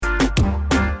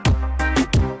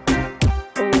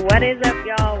What is up,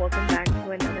 y'all? Welcome back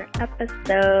to another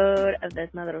episode of the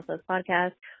Madrosos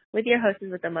podcast with your hostess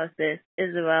with the mostest,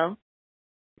 Isabel.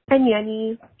 And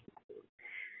Yanni.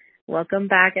 Welcome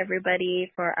back,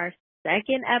 everybody, for our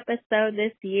second episode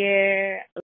this year.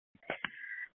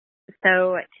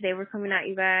 So today we're coming at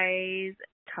you guys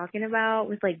talking about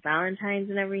with like Valentine's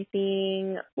and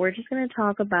everything. We're just going to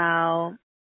talk about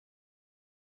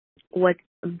what's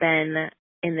been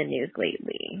in the news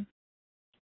lately.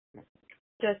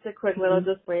 Just a quick little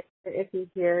disclaimer, if you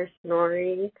hear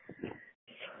snoring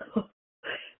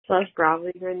 /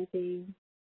 growling or anything,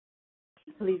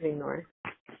 please ignore.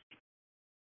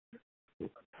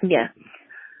 Yeah.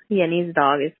 Yenny's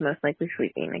dog is most likely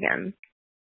sleeping again.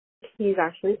 He's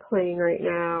actually playing right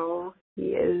now. He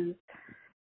is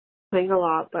playing a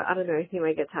lot, but I don't know, he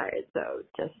might get tired, so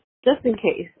just in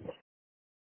case.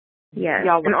 Yes.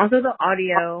 And also the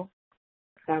audio.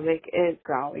 Stomach is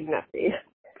growling nothing.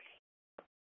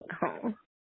 Oh.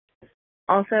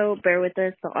 Also, bear with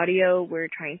us. The audio, we're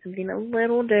trying something a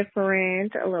little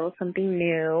different, a little something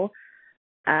new.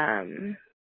 So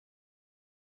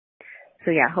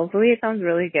yeah, hopefully it sounds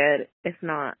really good. If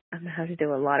not, I'm gonna have to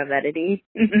do a lot of editing.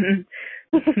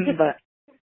 But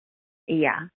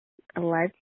yeah,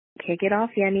 let's kick it off,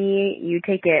 Yenny. You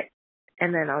take it,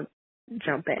 and then I'll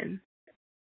jump in.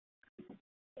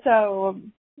 So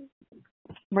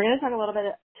we're gonna talk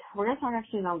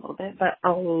actually not a little bit, but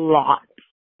a lot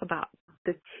about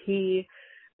the tea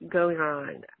going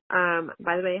on.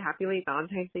 By the way, happy late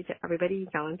Valentine's Day to everybody.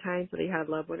 Valentine's, whether you have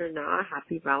a loved one or not,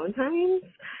 happy Valentine's.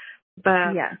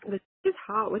 But yeah, the tea is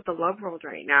hot with the love world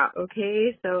right now,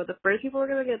 okay? So the first people we're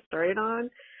going to get started on,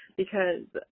 because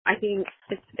I think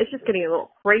it's just getting a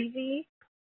little crazy.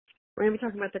 We're going to be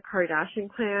talking about the Kardashian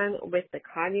clan with the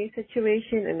Kanye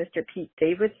situation and Mr. Pete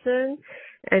Davidson.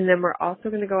 And then we're also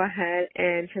going to go ahead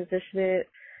and transition it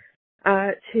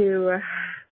to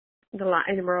the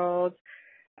Latin world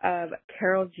of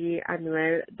Karol G,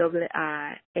 Anuel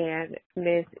AA, and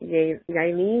Miss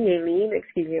Yailin,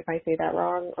 excuse me if I say that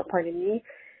wrong, or pardon me,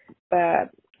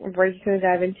 but we're just going to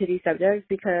dive into these subjects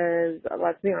because,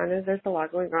 let's be honest, there's a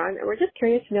lot going on, and we're just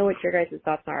curious to know what your guys'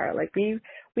 thoughts are. Like, we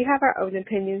have our own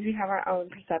opinions, we have our own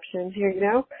perceptions here, you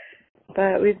know,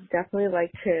 but we'd definitely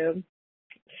like to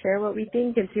share what we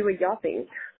think and see what y'all think.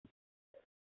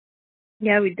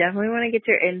 Yeah, we definitely want to get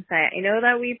your insight. I know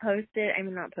that we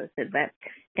not posted, but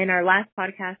in our last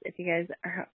podcast, if you guys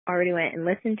already went and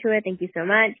listened to it, thank you so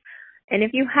much. And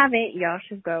if you haven't, y'all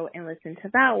should go and listen to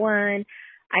that one.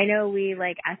 I know we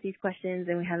ask these questions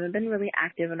and we haven't been really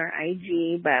active on our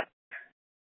IG, but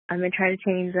I'm going to try to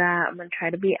change that. I'm going to try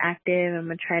to be active. I'm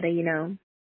going to try to,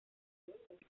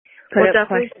 put up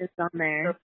questions on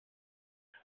there.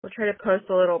 We'll try to post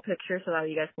a little picture so that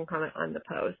you guys can comment on the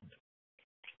post.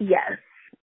 Yes,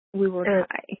 we will try.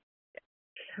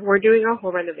 We're doing a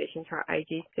whole renovation to our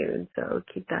IG soon, so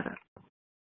keep that up.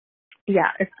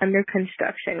 Yeah, it's under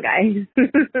construction, guys.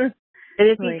 And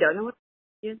if you don't know what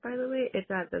it is, by the way, it's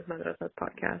at the Madrosos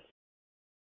podcast.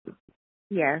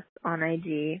 Yes, on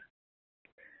IG.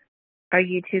 Our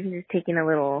YouTube is just taking a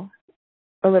little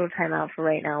time out for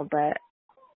right now, but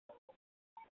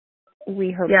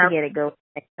we hope to get it going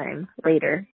next time,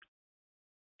 later.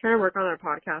 Trying to work on our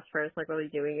podcast first, really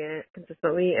doing it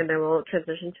consistently, and then we'll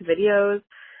transition to videos,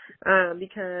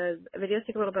 because videos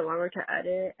take a little bit longer to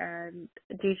edit, and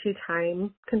due to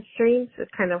time constraints,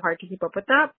 it's kind of hard to keep up with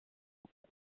that.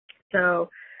 So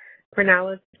for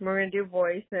now, we're going to do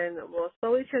voice, and we'll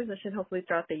slowly transition, hopefully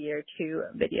throughout the year, to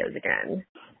videos again.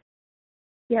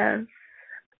 Yes,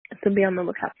 so be on the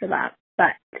lookout for that.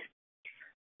 But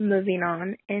moving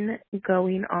on and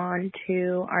going on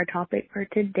to our topic for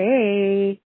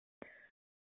today,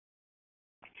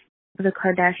 the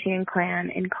Kardashian clan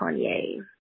and Kanye.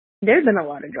 There's been a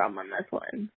lot of drama on this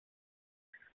one.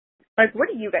 What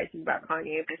do you guys think about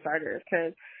Kanye, for starters?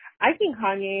 Because I think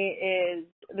Kanye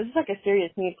this is a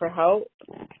serious need for help.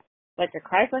 A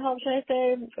cry for help, should I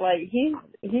say?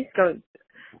 He's going,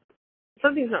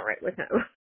 something's not right with him.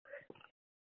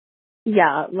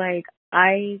 Yeah,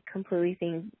 I completely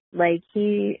think,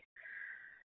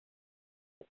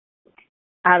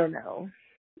 I don't know.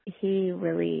 He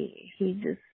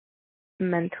just,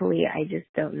 mentally, I just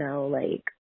don't know,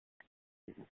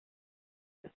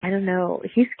 I don't know.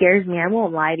 He scares me. I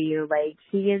won't lie to you.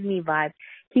 He gives me vibes.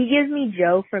 He gives me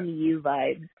Joe from You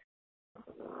vibes.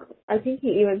 I think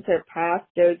he even surpassed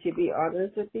Joe, to be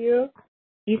honest with you.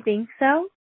 You think so?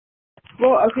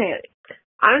 Well, okay.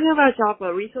 I don't know about y'all,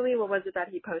 but recently, what was it that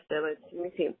he posted? Let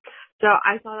me see. So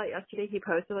I saw that yesterday he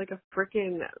posted a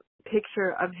freaking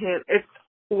picture of him.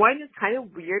 one is kind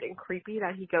of weird and creepy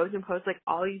that he goes and posts like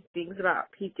all these things about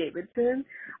Pete Davidson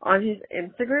on his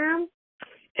Instagram,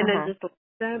 and then just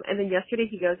deletes them. And then yesterday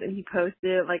he goes and he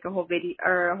posted like a whole video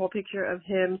or a whole picture of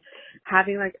him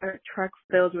having like a truck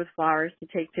filled with flowers to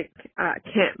take to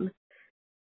Kim.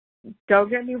 Don't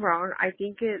get me wrong. I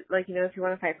think it, like, you know, if you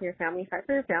want to fight for your family, fight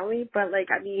for your family. But, like,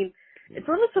 I mean, it's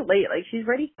a little too late. Like, she's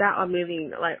already set on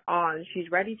moving, like, on. She's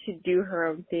ready to do her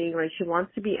own thing. Like, she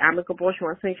wants to be amicable. She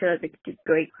wants to make sure that they do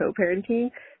great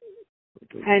co-parenting.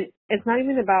 And it's not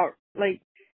even about, like,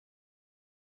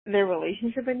 their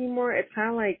relationship anymore. It's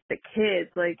kind of like the kids.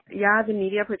 Like, yeah, the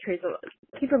media portrays,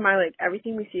 keep in mind, like,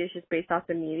 everything we see is just based off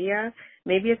the media.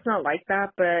 Maybe it's not like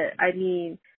that, but, I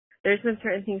mean, there's been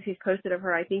certain things he's posted of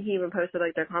her. I think he even posted,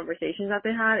 like, their conversations that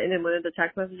they had, and then one of the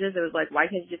text messages, it was like, why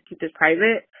can't you just keep this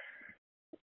private?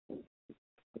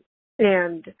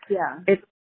 And it's,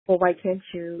 well, why can't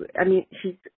you? I mean,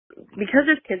 because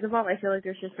there's kids involved, I feel like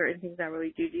there's just certain things that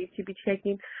really do need to be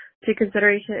taken to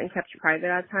consideration and kept private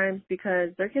at times, because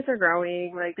their kids are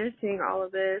growing, like, they're seeing all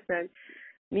of this, and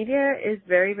media is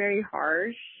very, very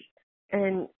harsh,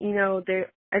 and, you know,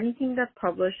 anything that's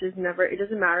published is never, it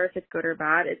doesn't matter if it's good or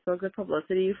bad, it's still good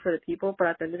publicity for the people, but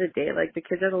at the end of the day, like, the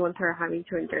kids are the ones who are having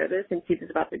to endure this and see this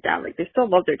about their dad. Like, they still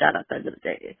love their dad at the end of the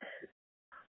day.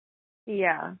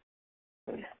 Yeah.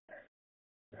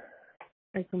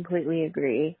 I completely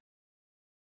agree.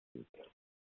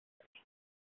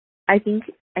 I think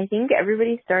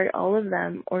everybody started, all of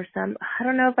them, or some, I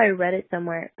don't know if I read it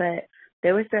somewhere, but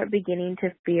they would start beginning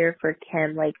to fear for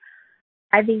Kim. Like,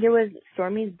 I think it was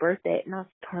Stormi's birthday. Not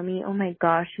Stormi. Oh my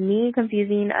gosh. Me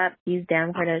confusing up these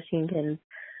damn Kardashians.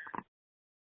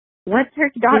 What's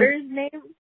her daughter's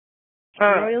name?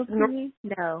 Royalty?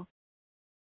 No.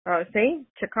 Say?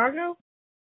 Chicago?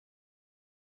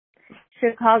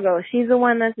 Chicago. She's the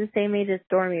one that's the same age as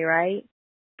Stormi, right?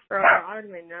 I don't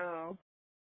even know.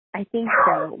 I think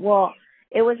so. Well,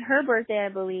 it was her birthday, I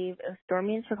believe. It was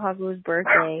Stormi and Chicago's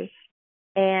birthday.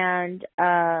 And,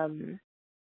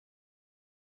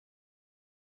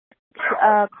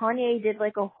 Kanye did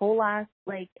like a whole ass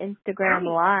like Instagram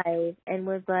live and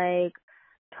was like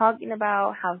talking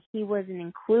about how he wasn't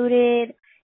included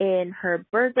in her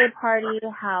birthday party,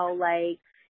 how like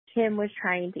Kim was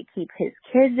trying to keep his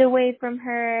kids away from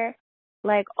her,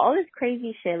 like all this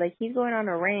crazy shit. Like, he's going on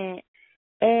a rant,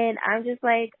 and I'm just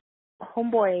like,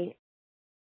 homeboy,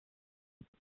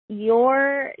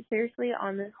 you're seriously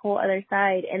on this whole other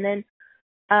side. And then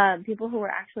people who were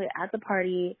actually at the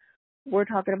party were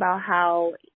talking about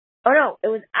how, oh no, it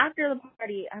was after the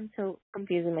party. I'm so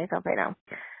confusing myself right now.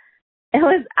 It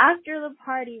was after the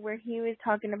party where he was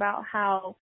talking about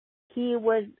how he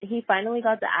finally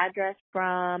got the address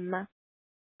from,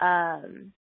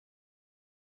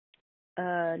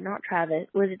 not Travis.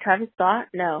 Was it Travis Scott?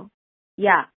 No.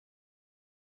 Yeah.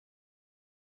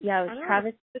 Yeah, it was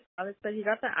Travis. But he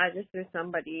got the address through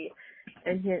somebody,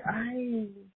 and he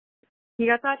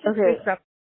got that address through somebody.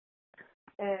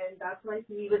 And that's why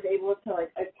he was able to,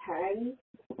 like, attend.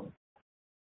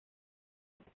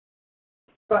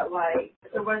 But, like,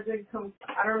 it wasn't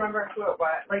I don't remember who it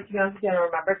was. Like, to be honest with you, I don't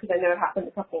remember, because I know it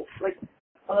happened a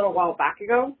little while back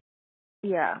ago.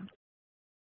 Yeah.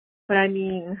 But, I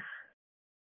mean,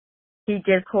 he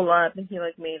did pull up, and he,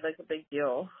 like, made, like, a big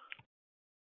deal.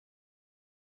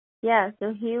 Yeah,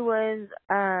 so he was,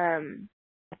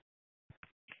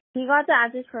 he got the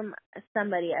address from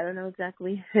somebody. I don't know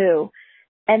exactly who.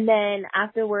 And then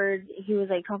afterwards, he was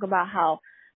like talking about how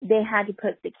they had to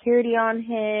put security on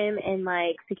him, and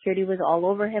like security was all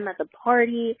over him at the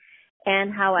party,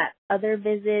 and how at other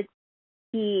visits,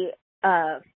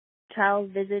 child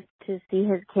visits to see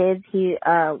his kids, he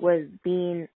was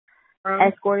being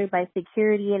escorted by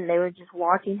security, and they were just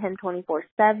watching him 24/7.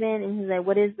 And he's like,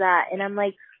 "What is that?" And I'm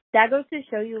like, that goes to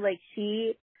show you, like,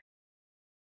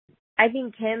 I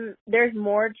think Kim, there's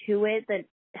more to it that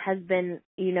has been,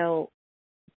 you know,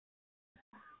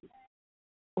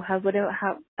 that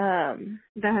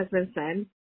has been said.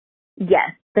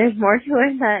 Yes, there's more to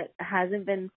it that hasn't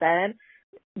been said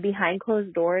behind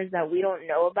closed doors that we don't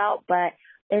know about, but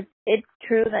it's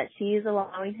true that she's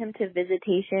allowing him to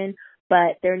visitation,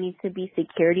 but there needs to be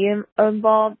security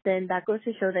involved. Then that goes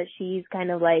to show that she's kind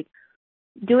of like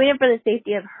doing it for the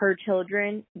safety of her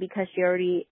children, because she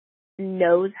already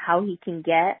knows how he can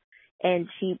get, and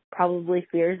she probably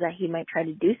fears that he might try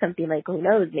to do something, like, who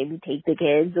knows, maybe take the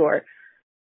kids or,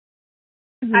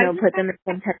 you know, put them in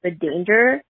some type of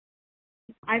danger.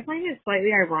 I find it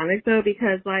slightly ironic, though,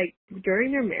 because, like,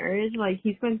 during their marriage, like,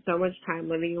 he spent so much time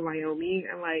living in Wyoming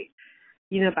and, like,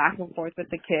 you know, back and forth with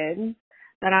the kids,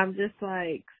 that I'm just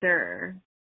like, sir,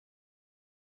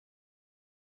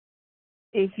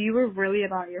 if you were really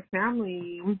about your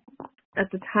family at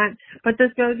the time. But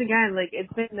this goes again, like,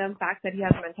 it's been the fact that he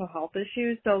has mental health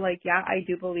issues. So, like, yeah, I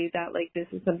do believe that, like, this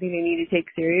is something they need to take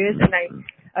serious. And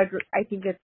I agree, I think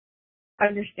it's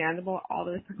understandable all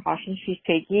those precautions she's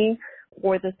taking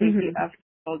for the safety Mhm. of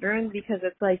children, because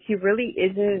it's like he really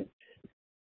isn't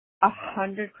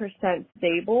 100%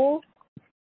 stable,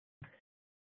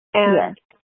 Yes. and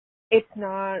it's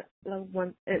not like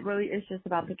one. It really is just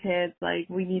about the kids. Like,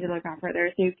 we need to look out for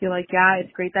their safety. Like, yeah,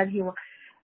 it's great that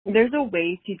there's a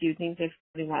way to do things if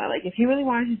he really wanted. Like, if he really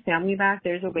wanted his family back,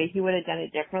 there's a way he would have done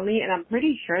it differently. And I'm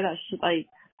pretty sure that she, like,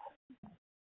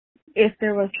 if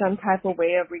there was some type of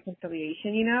way of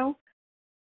reconciliation, you know,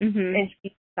 Mhm. and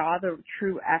she saw the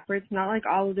true efforts, not like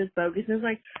all of this bogus. It was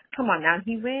like, come on now,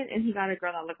 he went and he got a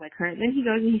girl that looked like her, and then he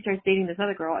goes and he starts dating this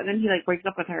other girl, and then he like breaks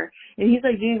up with her, and he's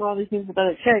like doing all these things with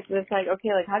other chicks, and it's like,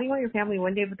 okay, like, how do you want your family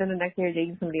one day, but then the next day you're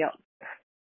dating somebody else?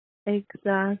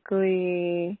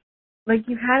 Exactly. Like,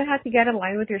 you kind of have to get in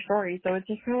line with your story. So it's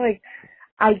just kind of like,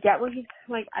 I get what he's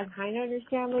like. I kind of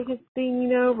understand like his thing, you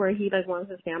know, where he like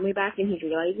wants his family back and he's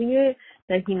realizing it,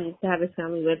 that he needs to have his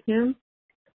family with him.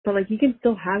 But like, he can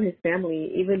still have his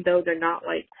family even though they're not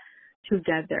like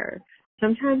together.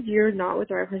 Sometimes you're not with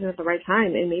the right person at the right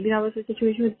time, and maybe that was the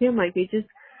situation with him. Like, they just,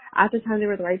 at the time, they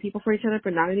were the right people for each other,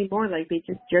 but not anymore. Like, they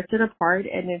just drifted apart,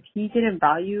 and if he didn't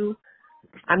value,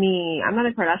 I mean, I'm not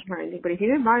a Kardashian or anything, but if he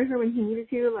didn't value her when he needed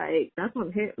to, like, that's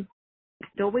on him.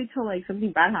 Don't wait till like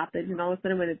something bad happens and all of a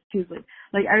sudden when it's too late.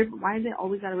 Like, why is it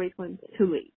always gotta wait when it's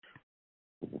too late?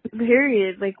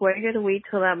 Period. Like, why you gotta wait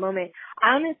till that moment?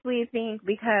 I honestly think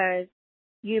because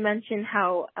you mentioned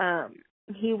how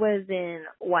he was in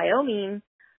Wyoming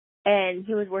and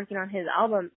he was working on his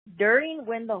album during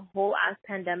when the whole ass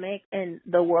pandemic and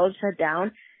the world shut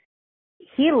down.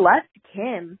 He left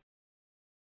Kim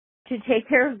to take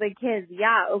care of the kids.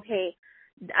 Yeah, okay,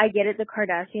 I get it. The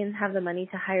Kardashians have the money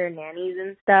to hire nannies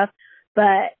and stuff,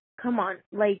 but come on,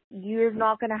 like, you're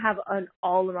not gonna have an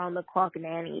all around the clock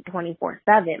nanny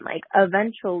 24/7. Like,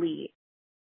 eventually,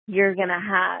 you're gonna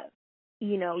have,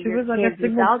 you know, She your was like a kids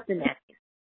single. without the nanny.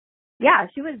 Yeah,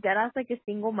 she was dead ass like a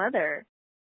single mother.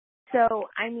 So,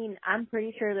 I mean, I'm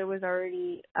pretty sure there was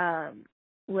already,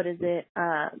 what is it,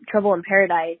 Trouble in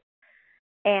Paradise.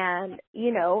 And,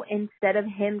 you know, instead of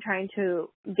him trying to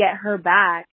get her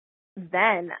back,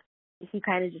 then he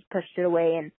kind of just pushed it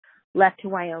away and left to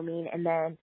Wyoming. And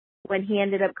then when he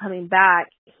ended up coming back,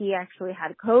 he actually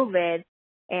had COVID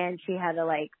and she had to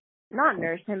like not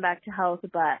nurse him back to health,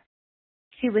 but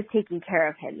she was taking care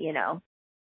of him, you know.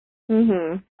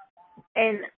 Mhm.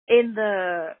 And in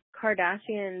the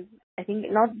Kardashians, I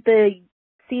think not the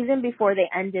season before they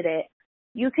ended it,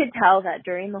 you could tell that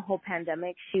during the whole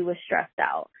pandemic, she was stressed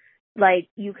out. Like,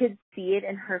 you could see it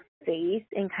in her face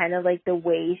and kind of like the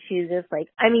way she's just like,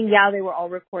 I mean, yeah, they were all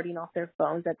recording off their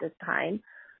phones at this time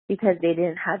because they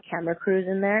didn't have camera crews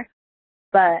in there.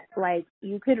 But like,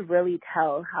 you could really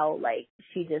tell how like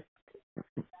she was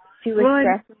Well,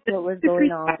 stressed with what was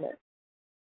going on.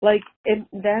 like, if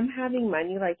them having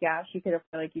money, like, yeah, she could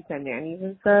afford, like you said, nannies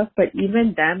and stuff, but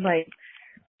even them, like,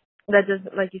 that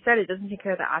doesn't, like you said, it doesn't take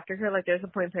care of the aftercare. Like, there's a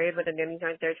point period where the nannies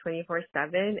aren't there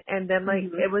 24/7, and then, like,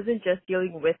 Mm-hmm. it wasn't just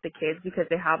dealing with the kids because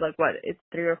they have, like, what, it's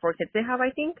 3 or 4 kids they have, I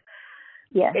think.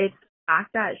 Yes. It's the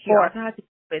fact that she Or also had to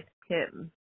deal with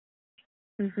him.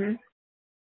 mhm.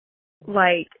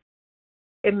 Like,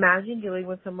 imagine dealing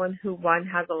with someone who, one,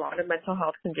 has a lot of mental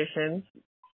health conditions,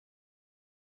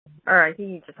 or I think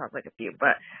you just have like a few,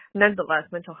 but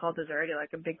nonetheless, mental health is already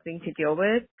like a big thing to deal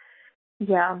with.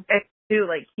 Yeah. And two,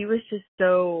 like, he was just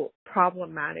so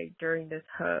problematic during this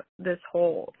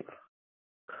whole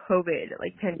COVID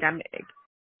like pandemic.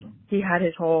 He had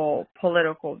his whole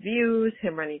political views,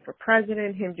 him running for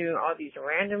president, him doing all these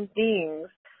random things,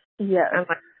 Yes. and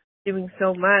like doing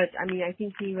so much. I mean, I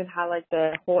think he even had like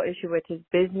the whole issue with his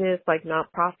business, like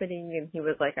not profiting, and he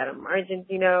was like at a margin,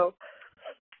 you know.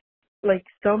 Like,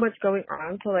 so much going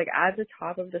on. So like, at the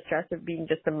top of the stress of being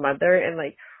just a mother and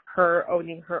like her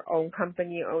owning her own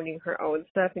company, owning her own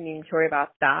stuff, and needing to worry about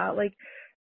that, like,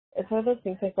 it's one of those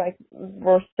things like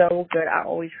we're so good at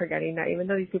always forgetting that even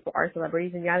though these people are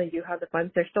celebrities and yeah, they do have the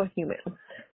funds, they're still human.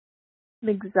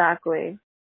 Exactly.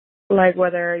 Like,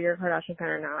 whether you're a Kardashian fan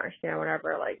or not, or Stan,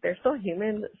 whatever, like, they're still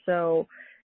human. So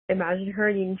imagine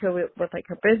her needing to with like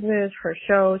her business, her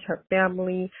shows, her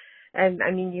family. And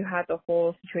I mean, you had the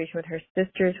whole situation with her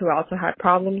sisters who also had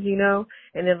problems, you know,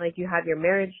 and then like you have your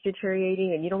marriage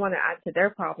deteriorating and you don't want to add to their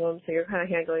problems. So you're kind of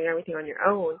handling everything on your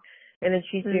own. and then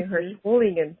she's doing her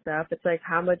schooling and stuff. It's like,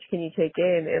 how much can you take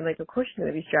in? And like, of course she's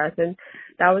gonna be stressed. And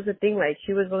that was the thing. Like,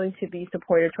 she was willing to be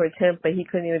supportive towards him, but he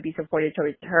couldn't even be supportive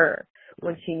towards her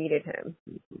when she needed him.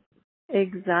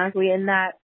 Exactly, and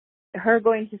that her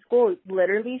going to school,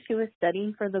 literally, she was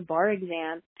studying for the bar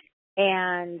exam,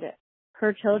 and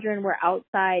her children were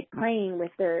outside playing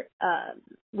with their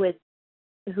with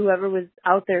whoever was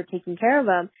out there taking care of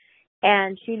them,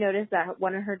 and she noticed that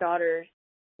one of her daughters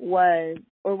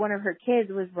one of her kids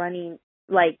was running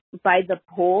like by the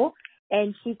pool,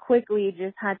 and she quickly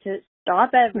just had to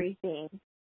stop everything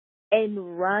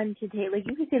and run to take, like,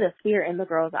 you could see the fear in the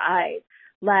girl's eyes.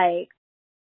 Like,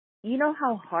 you know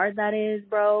how hard that is,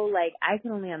 bro? Like, I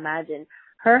can only imagine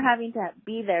her having to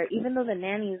be there, even though the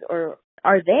nannies are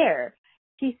there.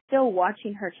 She's still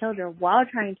watching her children while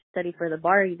trying to study for the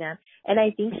bar exam. And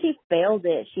I think she failed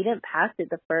it. She didn't pass it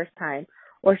the first time,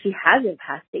 or she hasn't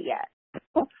passed it yet.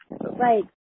 Like,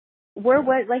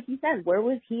 like you said, where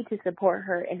was he to support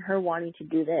her in her wanting to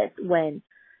do this when,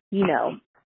 you know,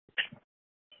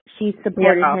 she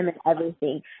supported him in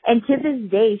everything? And to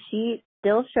this day, she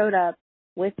still showed up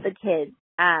with the kids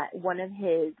at one of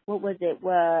his, what was it,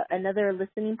 another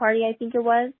listening party, I think it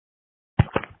was?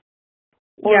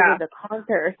 Or it was a concert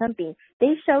or something.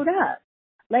 They showed up.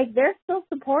 Like, they're still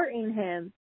supporting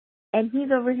him, and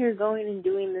he's over here going and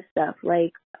doing this stuff.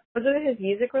 Like, was it his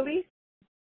music release?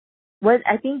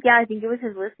 I think it was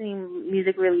his listening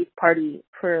music release party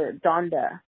for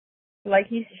Donda. Like,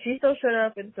 she still showed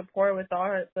up in support with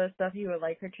all the stuff he would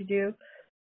like her to do.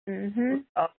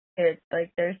 It's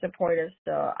like, they're supportive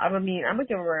still. I'm gonna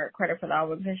give her credit for that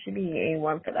one, because she be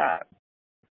A1 for that.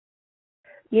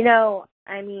 You know,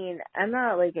 I mean, I'm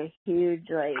not like a huge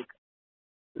like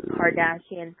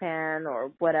Kardashian fan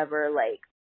or whatever, like,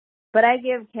 but I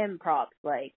give Kim props.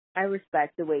 Like, I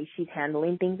respect the way she's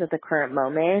handling things at the current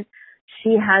moment.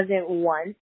 She hasn't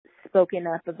once spoken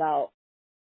up about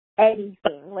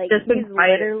anything. Like, she's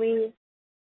literally,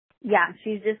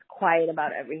 she's just quiet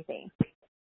about everything.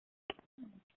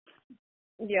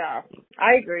 Yeah,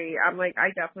 I agree. I'm like, I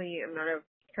definitely am not a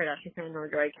Kardashian fan, nor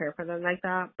do I care for them like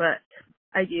that, but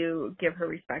I do give her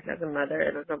respect as a mother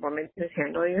and as a woman who's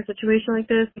handling a situation like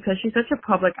this, because she's such a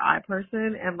public eye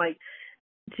person, and like,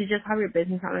 to just have your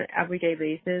business on an everyday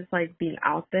basis, like being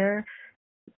out there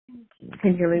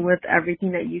and dealing with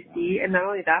everything that you see, and not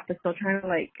only that, but still trying to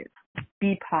like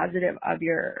be positive of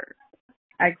your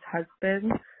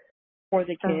ex-husband for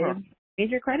the kids.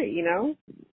 Major credit, you know?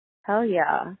 Hell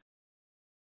yeah.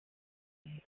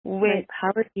 With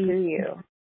power to you.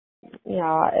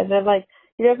 Yeah, and then like,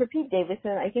 you know, for Pete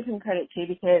Davidson, I give him credit too,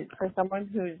 because for someone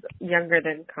who's younger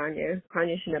than Kanye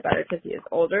should know better because he is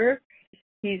older.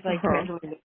 He's like handling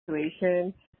the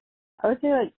situation, I would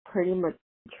say, like, pretty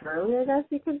maturely, I guess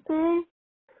you could say,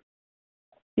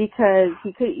 because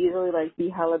he could easily like be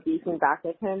hella beefing back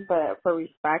at him, but for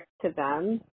respect to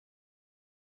them,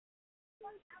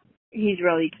 he's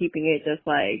really keeping it just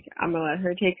like, I'm gonna let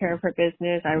her take care of her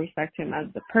business. I respect him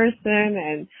as the person,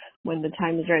 and when the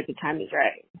time is right, the time is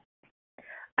right.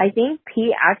 I think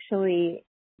Pete actually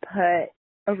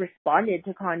responded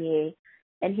to Kanye,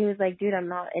 and he was like, dude, I'm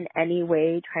not in any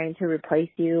way trying to replace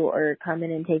you or come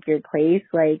in and take your place.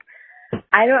 Like,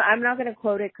 I'm not going to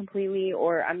quote it completely,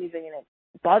 or I'm even going to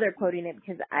bother quoting it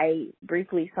because I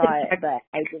briefly saw it, but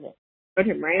I didn't. But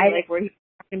him, right? Like, where he's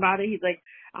talking about it, he's like,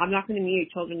 I'm not going to meet your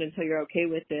children until you're okay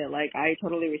with it. Like, I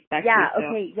totally respect you. Yeah,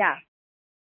 okay, yeah.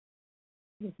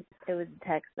 It was a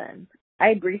text then.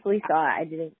 I briefly saw it. I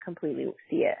didn't completely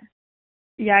see it.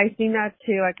 Yeah, I seen that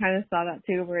too. I kind of saw that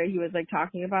too, where he was like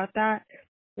talking about that.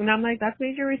 And I'm like, that's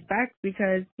major respect,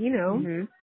 because, you know,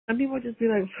 some people just be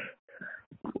like,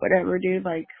 whatever, dude,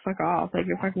 like, fuck off. Like,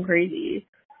 you're fucking crazy.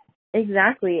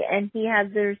 Exactly. And he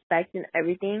had the respect and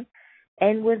everything,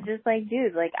 and was just like,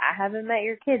 dude, like, I haven't met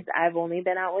your kids. I've only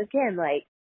been out with Kim. Like,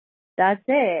 that's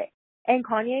it. And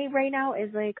Kanye right now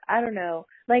is like, I don't know,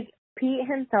 like, Pete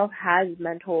himself has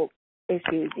mental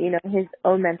issues, you know, his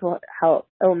own mental health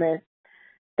illness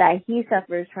that he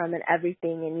suffers from and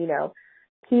everything. And, you know,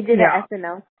 he did an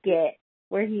SNL skit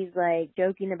where he's like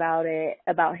joking about it,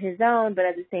 about his own, but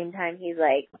at the same time he's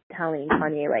like telling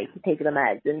Kanye like to take the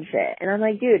meds and shit. And I'm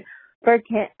like, dude, for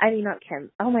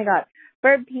oh my god,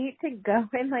 for Pete to go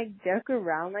and like joke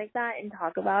around like that and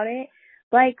talk about it,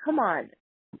 like, come on.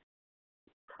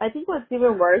 I think what's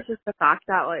even worse is the fact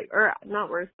that, like, or not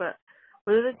worse, but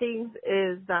one of the things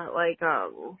is that, like,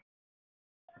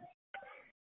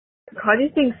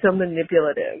 Kanye's being so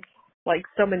manipulative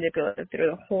through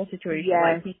the whole situation. Yes.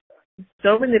 Like, he's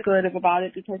so manipulative about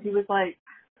it, because he was like,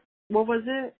 what was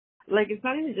it? Like, it's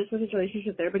not even just with his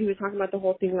relationship there, but he was talking about the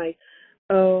whole thing, like,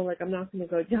 oh, like, I'm not going to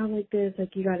go down like this, like,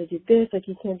 you got to do this, like,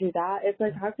 you can't do that. It's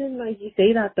like, how can, like, you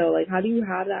say that, though? Like, how do you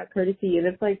have that courtesy? And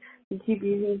it's like, you keep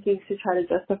using things to try to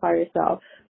justify yourself.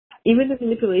 Even the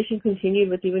manipulation continued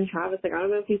with even Travis. Like, I don't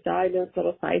know if you saw, I know it's a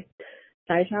little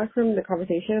sidetrack from the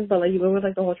conversation, but, like, even with,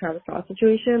 like, the whole Travis Scott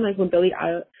situation, like, when Billie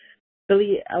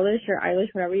Eilish, or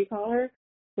Eilish, whatever you call her,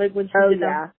 like, when she did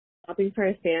that shopping for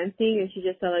a fan thing, and she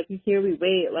just said, like, here we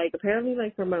wait. Like, apparently,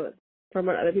 like, from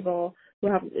what other people who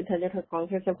have attended her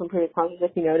concerts and from previous concerts,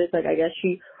 if you notice, like, I guess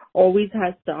she always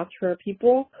has stopped for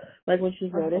people, like, when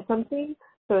she's noticed something.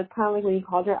 So it's kind of like when you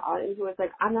called her out and she was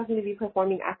like, I'm not going to be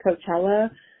performing at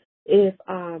Coachella if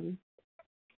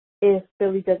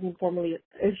Billie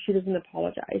if she doesn't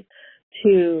apologize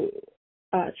to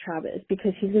Travis,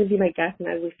 because he's going to be my guest and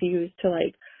I refuse to,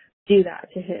 like, do that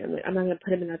to him. Like, I'm not going to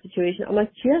put him in that situation. I'm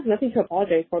like, she has nothing to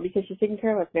apologize for because she's taking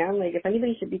care of a fan. Like, if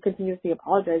anybody should be continuously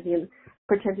apologizing and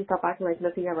pretend to stop acting like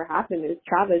nothing ever happened, it's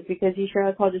Travis, because he sure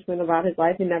as hell just went about his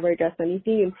life and never addressed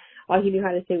anything, and all he knew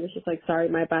how to say was just like, sorry,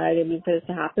 my bad, I didn't mean for this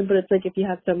to happen. But it's like, if you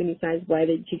have so many signs, why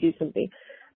didn't you do something?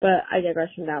 But I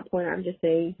digress from that point. I'm just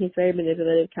saying he's very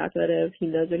manipulative, calculative. He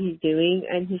knows what he's doing,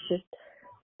 and he's just,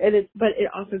 but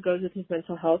it also goes with his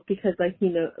mental health, because, like,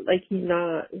 he's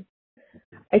not,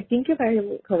 I think if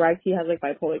I'm correct, he has, like,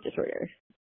 bipolar disorder.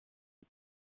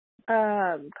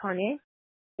 Kanye?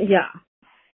 Yeah.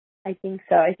 I think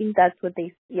so. I think that's what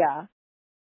yeah.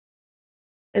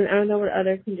 And I don't know what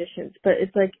other conditions, but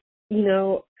it's like,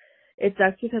 it's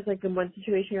actually because, like, in one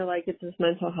situation you're like, it's his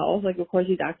mental health. Like, of course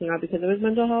he's acting out because of his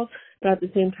mental health, but at the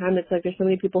same time, it's like there's so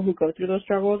many people who go through those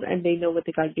struggles and they know what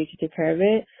they got to do to take care of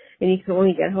it, and you can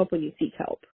only get help when you seek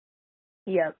help.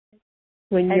 Yep.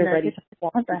 When you're ready to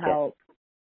want the help.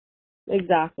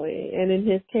 Exactly. And in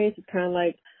his case, it's kind of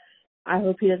like, I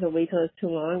hope he doesn't wait till it's too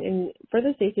long. And for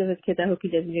the safety of his kids, I hope he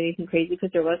doesn't do anything crazy,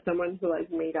 because there was someone who, like,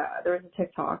 there was a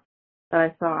TikTok that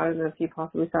I saw, I don't know if you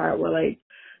possibly saw it, where, like,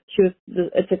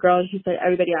 it's a girl and she's like,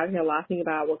 everybody out here laughing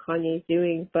about what Kanye's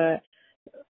doing, but,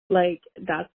 like,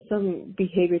 that's some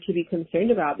behavior to be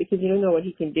concerned about, because you don't know what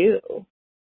he can do.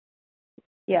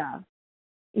 Yeah.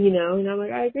 And I'm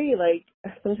like, I agree. Like,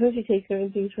 sometimes you take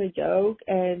certain things for a joke,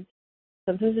 and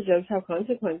sometimes the jokes have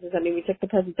consequences. I mean, we took the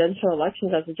presidential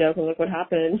elections as a joke, and look what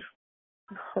happened.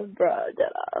 Oh, bro,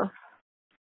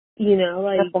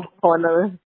 like,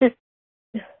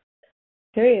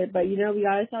 period. But, we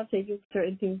gotta stop taking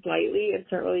certain things lightly and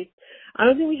start really, I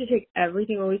don't think we should take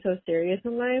everything always so serious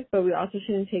in life, but we also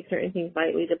shouldn't take certain things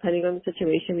lightly. Depending on the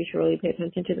situation, we should really pay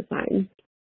attention to the signs.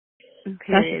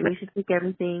 Okay,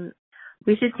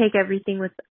 we should take everything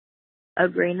with a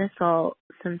grain of salt,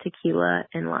 some tequila,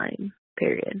 and lime.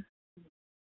 Period.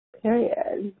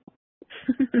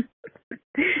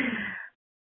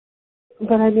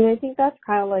 But I mean, I think that's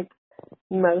kind of like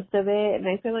most of it, and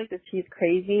I feel like that she's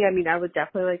crazy. I mean, I would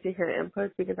definitely like to hear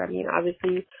inputs, because I mean,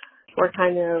 obviously, we're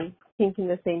kind of thinking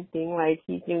the same thing. Like,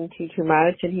 he's doing too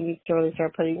much, and he needs to really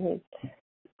start putting his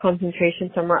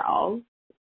concentration somewhere else.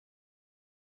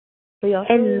 But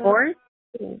and North,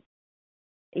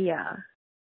 yeah.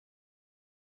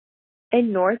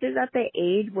 And North is at the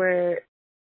age where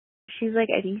she's like,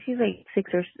 I think she's like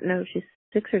she's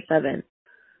 6 or 7.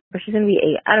 Or she's going to be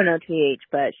 8. I don't know to the age,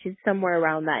 but she's somewhere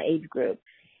around that age group.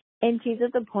 And she's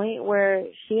at the point where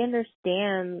she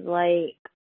understands, like,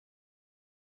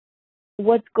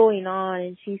 what's going on,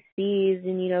 and she sees,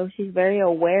 and, she's very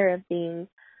aware of things.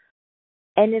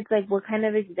 And it's like, what kind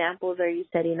of examples are you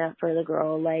setting up for the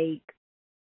girl? Like,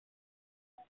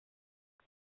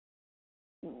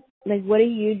 what are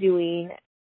you doing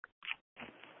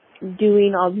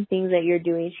all the things that you're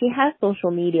doing? She has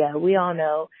social media. We all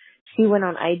know. She went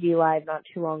on IG Live not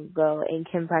too long ago, and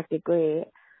Kim practically,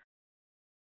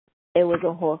 it was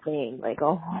a whole thing, like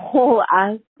a whole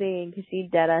ass thing, because she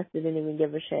dead ass didn't even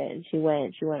give a shit, and she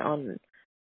went on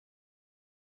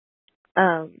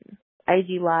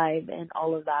IG Live and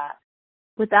all of that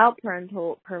without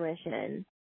parental permission.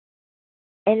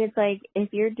 And it's like,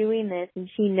 if you're doing this and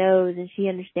she knows and she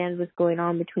understands what's going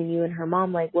on between you and her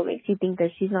mom, like, what makes you think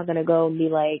that she's not gonna go and be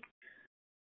like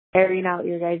airing out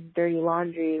your guys' dirty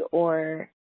laundry, or,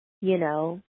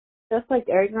 just like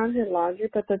airing out her laundry,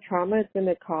 but the trauma is going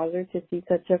to cause her to see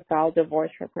such a foul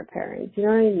divorce from her parents. You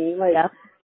know what I mean? Like,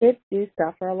 kids do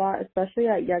suffer a lot, especially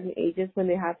at young ages when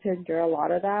they have to endure a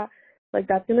lot of that. Like,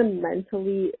 that's going to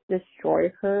mentally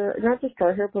destroy her. Not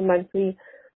destroy her, but mentally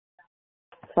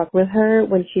fuck with her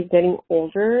when she's getting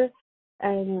older.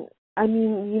 And, I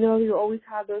mean, you always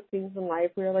have those things in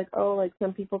life where you're like, oh, like,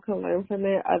 some people can learn from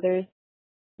it, others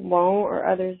won't, or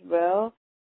others will.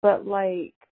 But,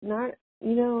 like, not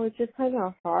it's just kind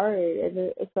of hard,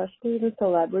 and especially in the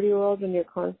celebrity world when you're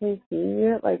constantly seeing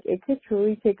it, like, it could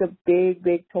truly take a big,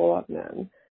 big toll on them.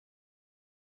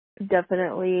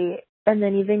 Definitely. And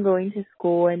then even going to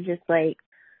school and just like,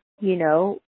 you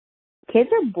know, kids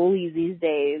are bullies these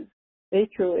days. They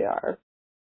truly are.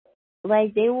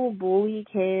 Like, they will bully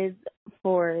kids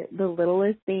for the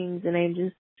littlest things,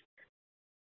 and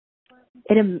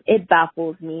it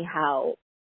baffles me how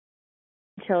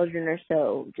children are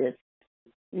so just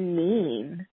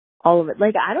mean. All of it.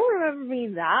 Like, I don't remember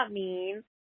being that mean.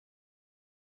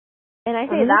 And I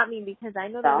say that mean because I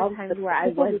know there were times where I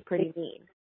was pretty mean.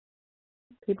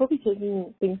 People be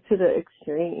taking things to the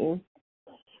extreme.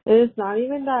 And it's not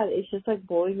even that, it's just like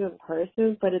bullying in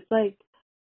person, but it's like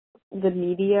the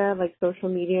media, like social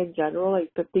media in general,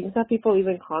 like the things that people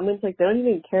even comment, like they don't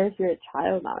even care if you're a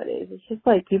child nowadays. It's just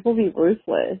like people be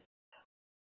ruthless.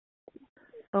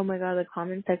 Oh my god, the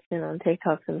comment section on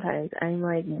TikTok sometimes, I'm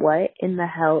like, what in the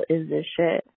hell is this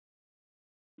shit?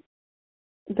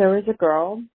 There was a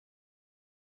girl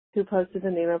who posted the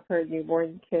name of her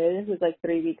newborn kid who's like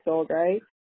 3 weeks old, right?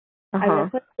 I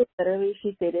guess like literally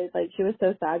she stated like she was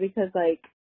so sad because like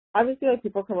obviously like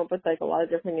people come up with like a lot of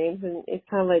different names and it's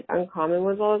kind of like uncommon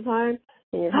ones all the time.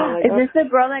 And you're kind of like, is this the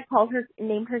girl that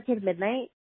named her kid Midnight?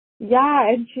 Yeah,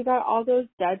 and she got all those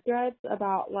death threats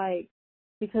about like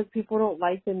because people don't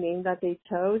like the name that they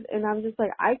chose, and I'm just like,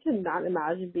 I cannot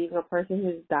imagine being a person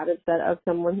who's that upset of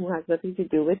someone who has nothing to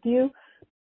do with you,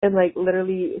 and like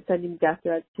literally sending death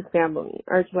threats to family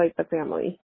or to like the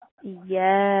family.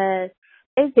 Yes,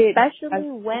 especially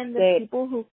when the people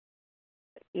who,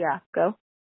 go.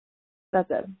 That's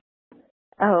it.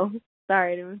 Oh,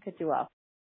 sorry, I didn't cut you off.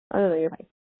 I don't know, you're fine.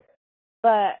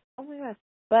 But oh my gosh,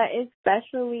 but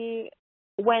especially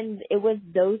when it was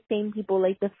those same people,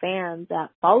 like the fans that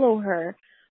follow her,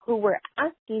 who were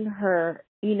asking her,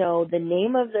 you know, the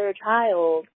name of their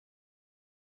child,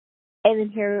 and then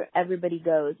here everybody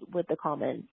goes with the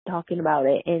comments talking about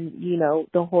it, and you know,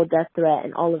 the whole death threat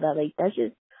and all of that. Like that's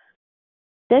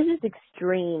just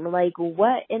extreme. Like,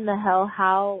 what in the hell?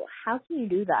 How can you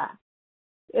do that?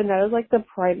 And that is like the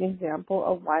prime example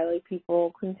of why like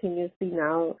people continuously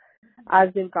now, as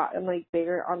they've gotten like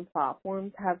bigger on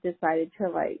platforms, have decided to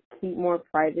like keep more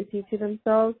privacy to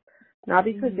themselves. Not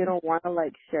because they don't want to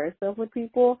like share stuff with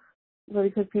people, but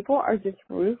because people are just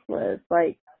ruthless.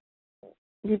 Like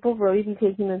people really be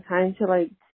taking the time to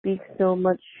like speak so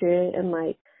much shit and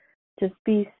like just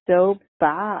be so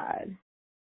bad.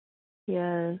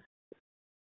 Yes.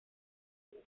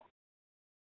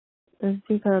 It's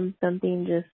become something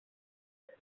just.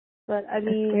 But I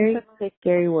mean,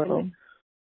 scary world.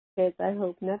 Kids, I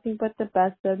hope nothing but the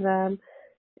best of them.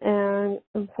 And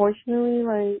unfortunately,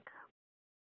 like,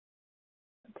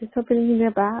 just hoping they're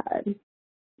bad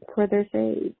for their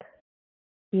sake.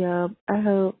 Yeah, I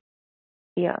hope.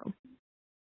 Yeah.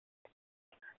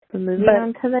 So moving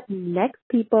on to the next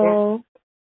people.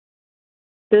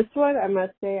 Yeah. This one, I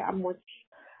must say, I'm more,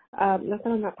 not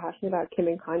that I'm not passionate about Kim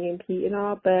and Kanye and Pete and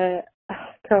all, but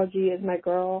Karol G is my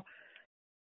girl.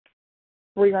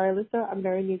 Regardless, though, I'm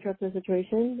very neutral to the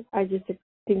situation. I just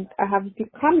think I have a few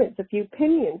comments, a few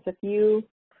opinions, a few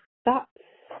thoughts.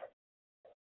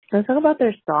 Let's talk about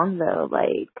their song, though.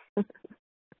 Like,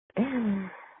 the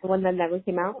one that never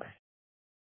came out.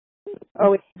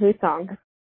 Oh, wait, whose song?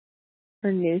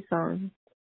 Her new song.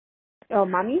 Oh,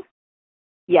 Mommy?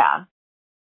 Yeah.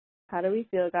 How do we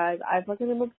feel, guys? I fucking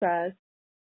am obsessed.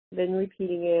 Been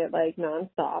repeating it like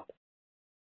nonstop.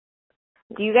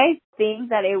 Do you guys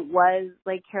think that it was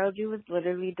like Karol G was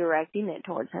literally directing it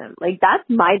towards him? Like, that's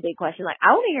my big question. Like,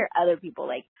 I want to hear other people.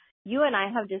 Like, you and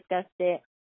I have discussed it,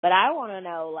 but I want to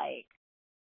know, like,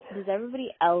 does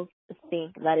everybody else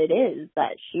think that it is,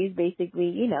 that she's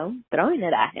basically, you know, throwing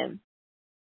it at him?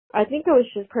 I think it was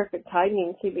just perfect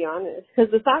timing, to be honest.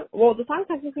 Because the song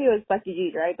technically was Becky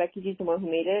G, right? Becky G's the one who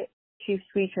made it. She's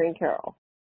featuring Karol.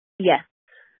 Yeah.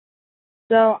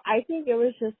 So I think it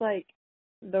was just like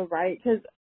the right, because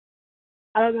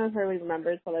I don't know if everybody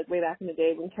remembers, but like way back in the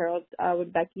day when when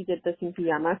Becky did the Sin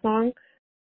Pijama song,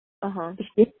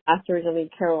 she asked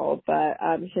originally Karol, but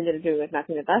she didn't do it with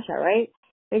Nothing Natasha, right?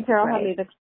 And Karol had made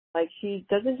like, she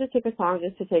doesn't just take a song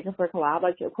just to take it for a collab.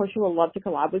 Like, of course she would love to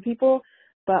collab with people,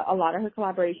 but a lot of her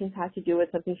collaborations have to do with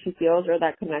something she feels or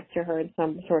that connects to her in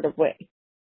some sort of way.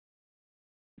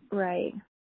 Right.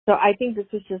 So I think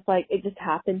this was just like, it just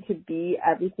happened to be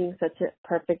everything, such a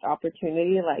perfect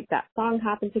opportunity. Like, that song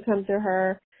happened to come to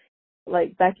her.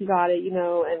 Like, Becky got it, you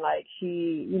know, and like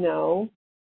she, you know,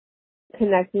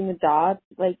 connecting the dots.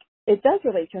 Like, it does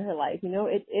relate to her life, you know.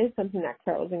 It is something that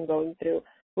Karol's been going through,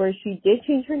 where she did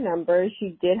change her number.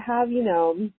 She did have, you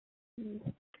know,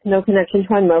 no connection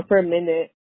to Mo for a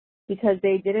minute because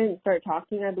they didn't start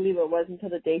talking. I believe it was until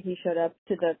the day he showed up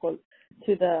to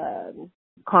the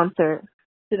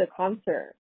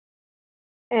concert.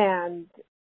 And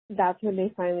that's when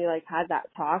they finally like had that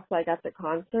talk like at the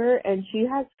concert. And she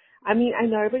has, I mean, I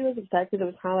know everybody was upset because it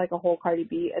was kind of like a whole Cardi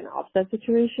B and Offset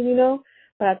situation, you know,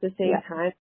 but at the same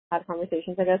time had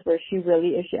conversations, I guess, where she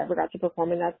really, if she ever got to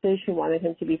perform in that stage, she wanted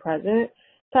him to be present.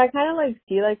 So I kind of like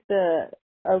see like the,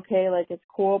 okay, like it's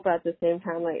cool, but at the same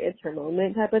time, like it's her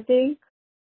moment type of thing.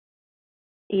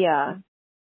 Yeah.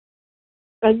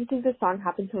 I just think the song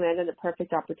happened to land in the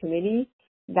perfect opportunity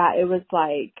that it was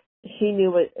like, she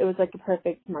knew it was like a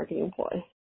perfect marketing ploy.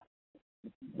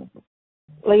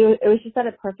 Like it was just at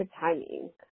a perfect timing.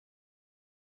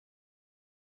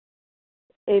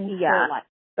 In her life.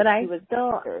 But I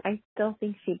still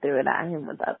think she threw it at him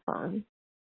with that song.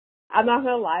 I'm not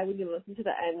gonna lie, when you listen to the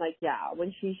end, like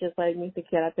when she's just like, ni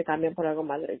siquiera te cambian por algo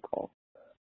más rico.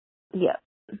 Yeah.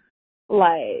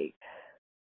 Like,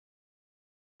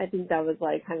 I think that was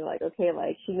like kind of like, okay,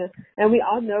 like she knows, and we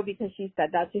all know because she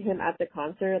said that to him at the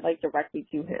concert, like directly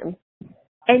to him.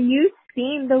 And you've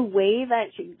seen the way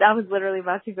that was literally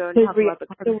about to go and talk about the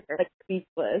concert. Was, like,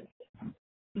 speechless.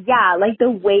 Yeah, like the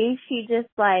way she just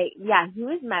like, he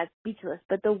was mad speechless,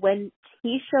 but when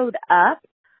he showed up,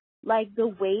 like the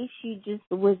way she just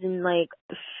was in like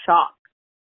shock.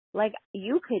 Like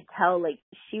you could tell like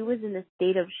she was in a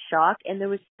state of shock and there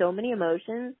was so many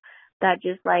emotions that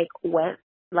just like went,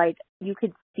 like you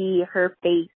could see her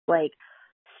face, like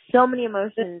so many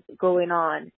emotions going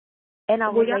on. And I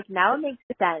was like, now it makes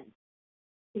sense.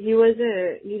 He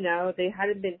wasn't, you know, they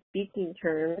hadn't been speaking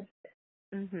terms.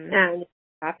 Mm-hmm. And it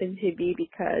happened to be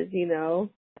because, you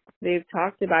know, they've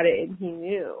talked about it and he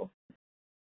knew.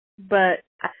 But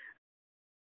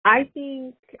I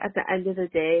think at the end of the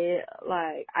day,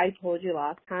 like I told you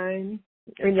last time,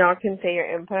 and y'all can say your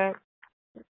input,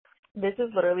 this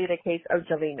is literally the case of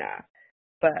Jelena,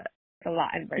 but the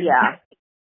Latin version. Yeah.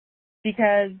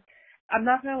 Because I'm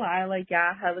not gonna lie, like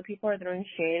hella people are throwing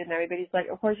shade, and everybody's like,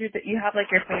 of course you have like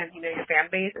your fans, you know, your fan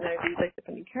base, and everybody's like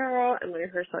defending Carol and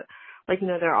like her, like you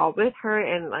know they're all with her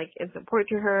and like in support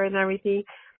to her and everything.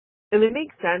 And it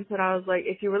makes sense, and I was like,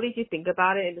 if you really do think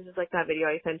about it, and this is like that video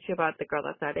I sent you about the girl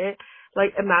that said it,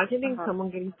 like imagining someone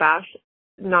getting bashed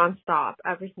nonstop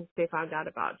ever since they found out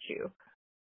about you,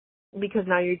 because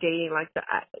now you're dating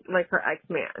like her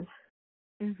ex-man.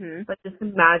 Mm-hmm. But just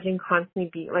imagine constantly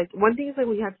being like, one thing is like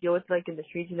we have to deal with like in the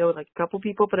streets, you know, with like a couple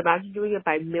people, but imagine doing it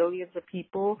by millions of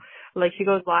people. Like she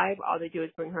goes live, all they do is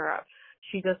bring her up.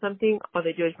 She does something, all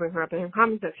they do is bring her up in her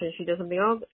comment section. She does something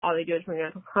else, all they do is bring her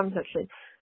up in her comment section.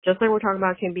 Just like we're talking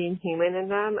about him being human in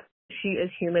them, she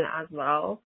is human as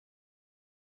well.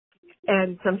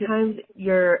 And sometimes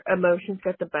your emotions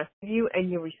get the best of you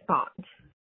and you respond.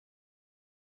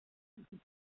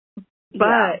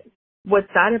 But what's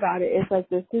sad about it is like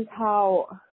this is how,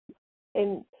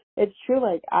 and it's true,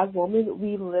 like as women,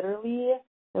 we literally,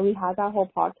 and we had that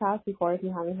whole podcast before, if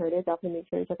you haven't heard it, definitely make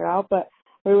sure you check it out, but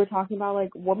we were talking about like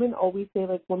women always say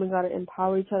like women gotta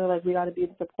empower each other, like we gotta be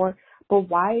the support. But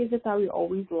why is it that we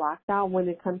always lack that when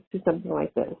it comes to something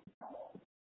like this?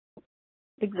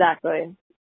 Exactly.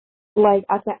 Like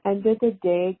at the end of the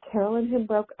day, Carol and him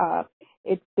broke up.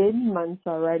 It's been months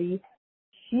already.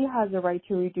 She has a right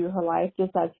to redo her life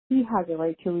just as he has a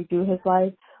right to redo his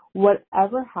life.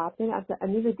 Whatever happened at the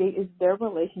end of the day is their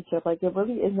relationship. Like it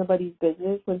really is nobody's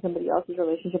business when somebody else's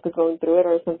relationship is going through it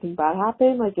or something bad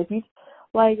happened. Like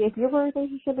if your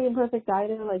relationship ain't perfect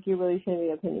either, like you really shouldn't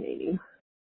be opinionating.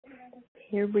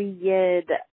 Period.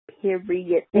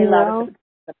 You know?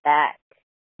 That.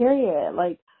 Period.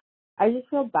 Like I just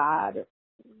feel bad.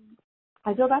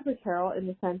 I feel bad for Carol in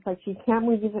the sense like she can't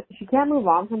move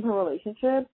on from her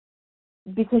relationship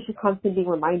because she's constantly being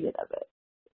reminded of it.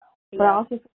 But I also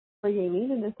feel for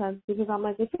Yamin in the sense because I'm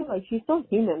like, I feel like she's so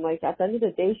human. Like at the end of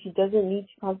the day, she doesn't need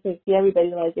to constantly see everybody.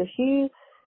 Like if she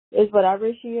is whatever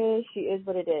she is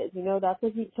what it is. You know, that's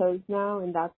what he chose now,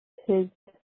 and that's his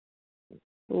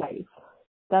life.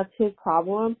 That's his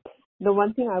problem. The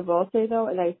one thing I will say though,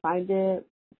 and I find it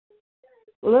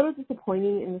a little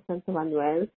disappointing in the sense of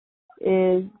Manuel,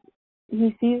 is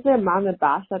he sees the amount of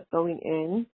bash that's going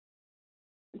in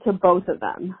to both of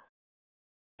them.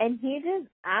 And he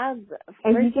just adds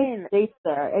and he just stays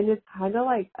there. And it's kind of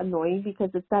like annoying because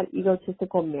it's that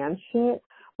egotistical man shit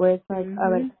where it's like, oh,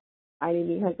 like, I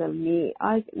didn't because of me.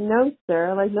 Like, no,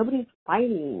 sir. Like, nobody's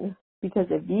fighting because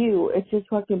of you. It's just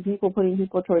fucking people putting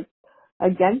people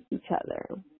against each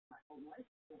other.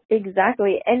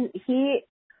 Exactly. And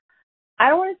I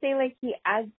don't want to say like he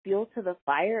adds fuel to the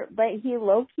fire, but he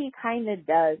low key kind of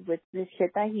does with the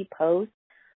shit that he posts.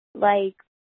 Like,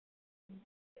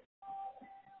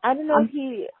 I don't know if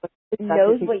he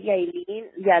knows what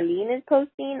Yaleen is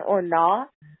posting or not,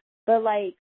 but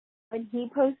like when he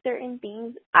posts certain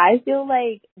things, I feel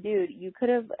like, dude, you could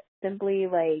have simply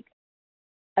like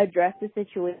addressed the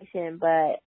situation,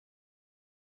 but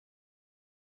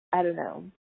I don't know.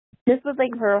 This was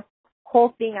like her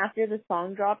whole thing after the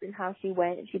song dropped and how she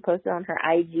went and she posted on her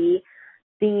IG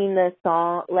singing the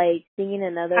song, like singing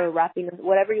another rapping,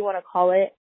 whatever you want to call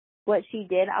it, what she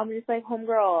did. I'm just like,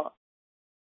 homegirl,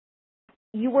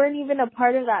 you weren't even a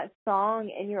part of that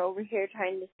song and you're over here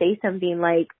trying to say something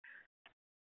like.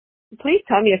 Please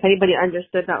tell me if anybody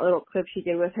understood that little clip she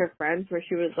did with her friends where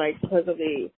she was like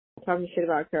supposedly talking shit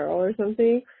about Carol or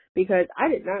something, because I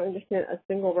did not understand a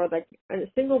single word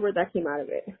that came out of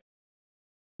it.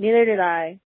 Neither did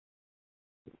I.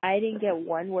 I didn't get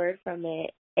one word from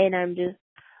it, and I'm just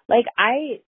like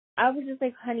I was just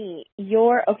like, honey,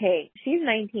 you're okay. She's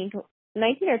 19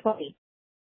 or 20.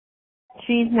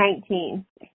 She's 19.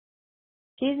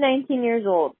 She's 19 years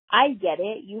old. I get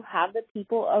it. You have the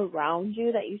people around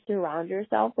you that you surround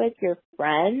yourself with, your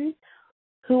friends,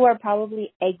 who are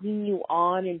probably egging you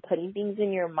on and putting things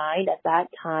in your mind at that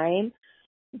time.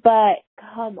 But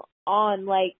come on,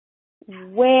 like,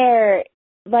 where,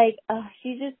 like,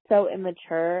 she's just so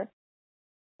immature.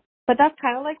 But that's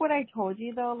kind of like what I told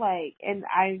you, though, like, and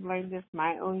I learned this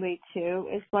my own way, too.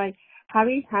 It's like, how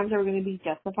many times are we going to be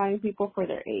justifying people for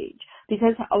their age?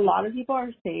 Because a lot of people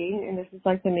are saying, and this is,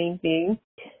 like, the main thing,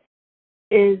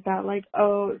 is that, like,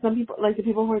 oh, some people, like, the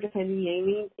people who are defending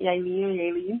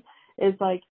Yaleen, is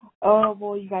like, oh,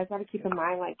 well, you guys got to keep in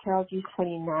mind, like, Carol G's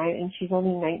 29 and she's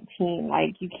only 19.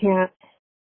 Like, you can't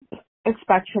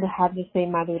expect her to have the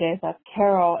same madurez as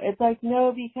Carol. It's like,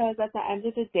 no, because at the end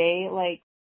of the day, like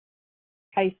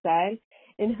I said,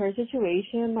 in her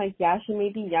situation, like, yeah, she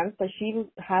may be young, but she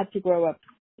had to grow up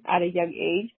at a young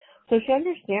age. So she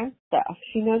understands stuff.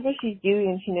 She knows what she's doing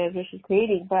and she knows what she's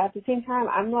creating. But at the same time,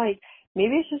 I'm like,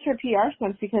 maybe it's just her PR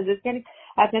stunts, because it's getting,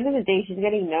 at the end of the day, she's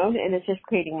getting known and it's just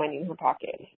creating money in her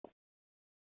pocket.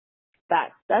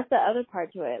 That's the other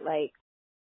part to it. Like,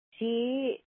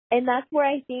 and that's where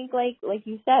I think, like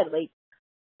you said, like,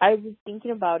 I was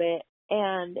thinking about it,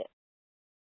 and,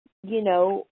 you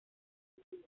know,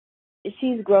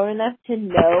 she's grown enough to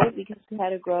know, because she had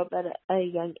to grow up at a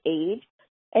young age,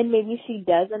 and maybe she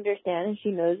does understand and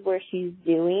she knows where she's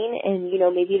doing, and, you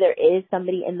know, maybe there is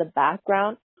somebody in the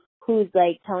background who's,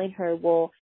 like, telling her,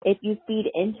 well, if you feed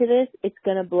into this, it's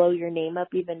going to blow your name up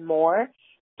even more,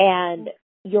 and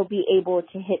you'll be able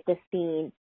to hit the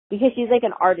scene, because she's, like,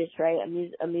 an artist, right?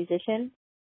 A musician?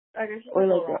 I guess or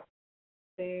like a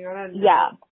thing. I don't know. Yeah.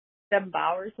 Dem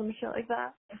Bow or some shit like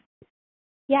that.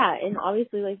 Yeah, and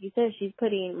obviously, like you said, she's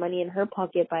putting money in her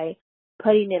pocket by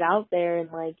putting it out there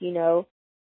and, like, you know,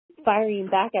 firing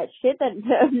back at shit that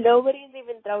nobody's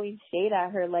even throwing shade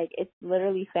at her. Like, it's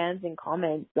literally fans and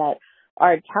comments that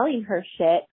are telling her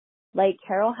shit. Like,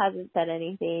 Carol hasn't said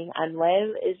anything, and Lev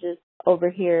is just over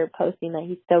here posting that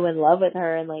he's so in love with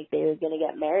her and, like, they're gonna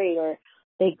get married or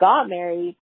they got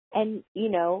married. And, you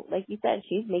know, like you said,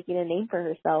 she's making a name for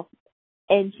herself,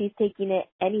 and she's taking it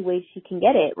any way she can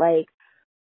get it. Like,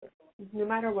 no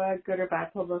matter what, good or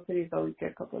bad publicity is always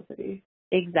good publicity.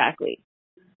 Exactly.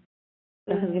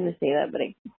 I was going to say that, but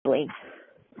I blinked.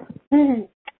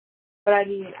 But I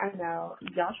mean, I know.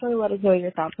 Y'all should let us know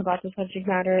your thoughts about the subject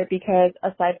matter, because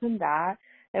aside from that,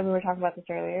 and we were talking about this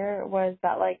earlier, was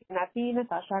that, like,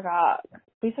 Natasha got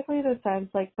basically, in a sense,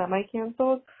 like,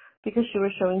 semi-canceled because she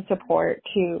was showing support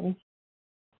to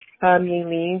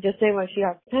Yaleen, just saying, like, she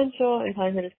has potential and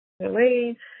telling her to stay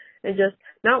away. And just,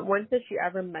 not once did she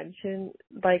ever mention,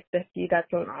 like, the feud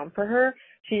that's going on for her.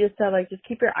 She just said, like, just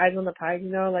keep your eyes on the prize, you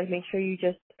know, like, make sure you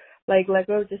just, like, let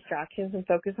go of distractions and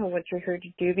focus on what you're here to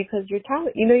do, because your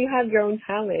talent, you know, you have your own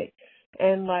talent,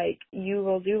 and, like, you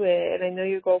will do it, and I know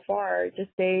you go far.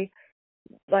 Just stay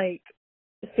on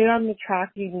the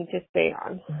track you need to stay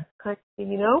on, kind of,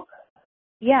 you know?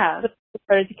 Yeah. But they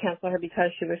started to cancel her because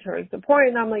she was showing support,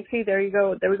 and I'm like, see, there we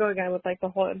go again with, like, the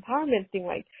whole empowerment thing.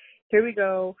 Like, here we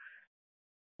go,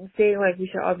 saying, like, we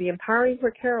should all be empowering for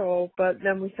Carol, but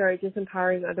then we started just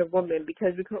empowering other women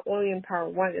because we could only empower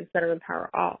one instead of empower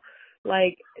all.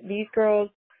 Like, these girls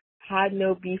had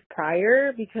no beef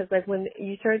prior, because, like, when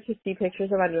you started to see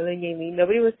pictures of Anuel and Yaleen,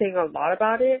 nobody was saying a lot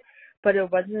about it, but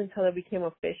it wasn't until it became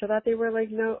official that they were, like,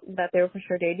 no, that they were for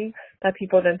sure dating, that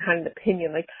people then had an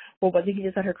opinion. Like, well, wasn't he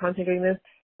just at her concert doing this?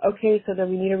 Okay, so then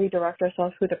we need to redirect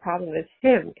ourselves who the problem is.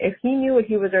 Him. If he knew what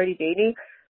he was already dating,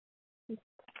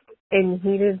 and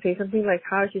he didn't say something, like,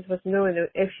 how is she supposed to know? And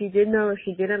if she did know, if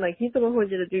she didn't, like, he's the one who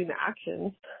ended up doing the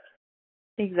actions.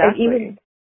 Exactly. And even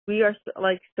we are,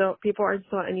 like, still, people aren't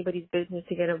still anybody's business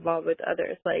to get involved with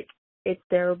others. Like, it's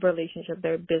their relationship,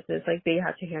 their business. Like, they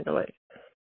have to handle it.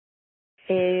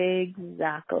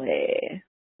 Exactly.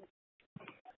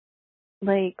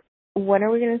 Like, when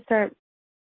are we going to start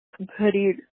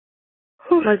putting,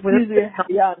 like, when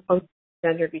yeah,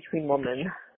 gender between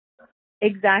women.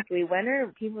 exactly. When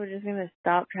are people just going to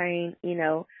stop trying, you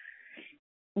know,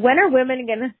 when are women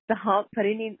going to stop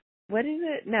putting, what is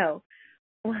it? No.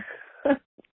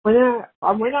 When are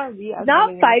we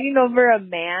Not fighting over a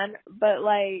man, but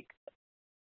like,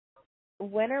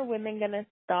 when are women going to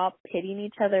stop pitting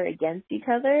each other against each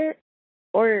other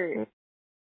or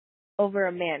over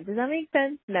a man? Does that make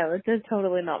sense? No, it does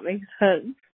totally not make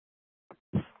sense.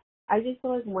 I just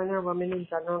feel like when are women in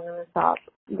general going to stop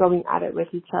going at it with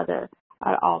each other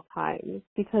at all times?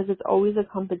 Because it's always a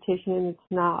competition and it's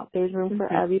not. There's room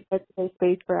for everybody. There's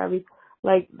space for every.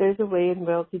 Like, there's a way and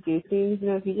will to do things. You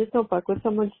know, if you just don't fuck with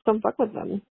someone, just don't fuck with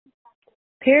them.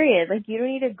 Period. Like, you don't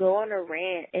need to go on a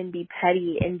rant and be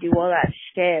petty and do all that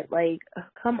shit. Like,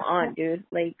 come on, dude.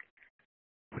 Like,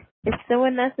 it's so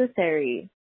unnecessary.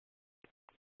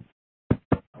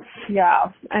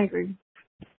 Yeah, I agree.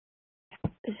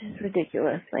 This is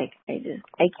ridiculous. Like, I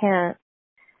can't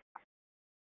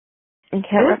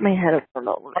wrap my head around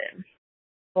all of it.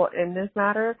 Well, in this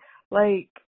matter, like,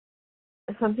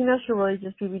 something that should really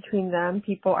just be between them.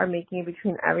 People are making it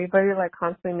between everybody, like,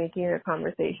 constantly making it a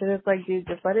conversation. It's like, dude,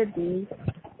 just let it be.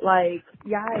 Like,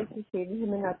 yeah, if she shaded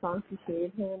him in that song, she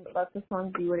shaded him. Let the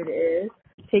song be what it is.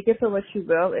 Take it for what you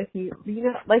will. If you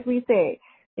know, like we say,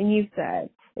 and you've said,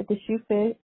 if the shoe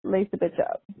fits, lace the bitch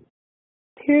up.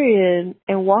 Period.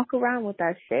 And walk around with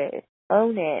that shit.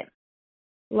 Own it.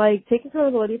 Like, take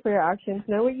accountability for your actions.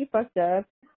 Know what you fucked up.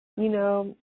 You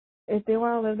know, if they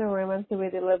want to live their romance the way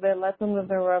they live it, let them live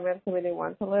their romance the way they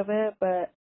want to live it.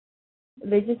 But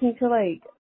they just need to, like,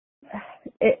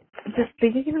 they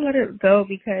just need to let it go,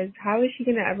 because how is she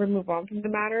going to ever move on from the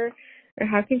matter? Or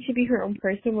how can she be her own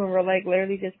person when we're, like,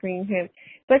 literally just bringing him?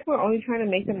 It's like we're only trying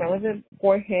to make them relevant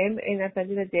for him, and at the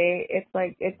end of the day, it's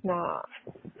like, it's not.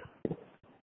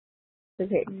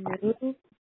 Okay.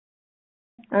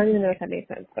 I don't even know if that makes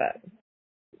sense, but.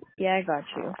 Yeah, I got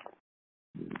you.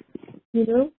 You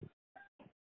know?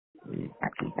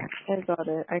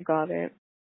 I got it.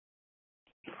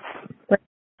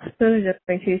 So just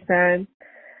my 2 cents.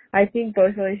 I think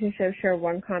both relationships share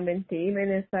one common theme, and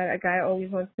it's that a guy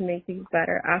always wants to make things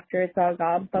better after it's all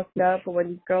gone fucked up, but when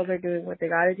these girls are doing what they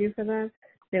gotta do for them,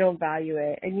 they don't value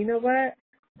it. And you know what?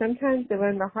 Sometimes they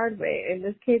learn the hard way. In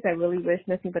this case, I really wish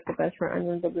nothing but the best for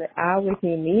Unknown with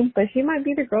me, but she might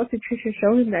be the girl to Trisha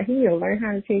show him that he need to learn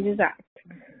how to change his act.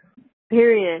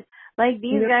 Period. Like,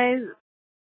 these guys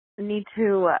need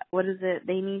to, what is it?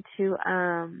 They need to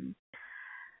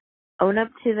own up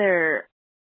to their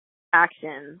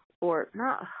actions, or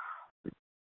not.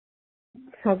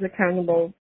 Held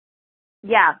accountable.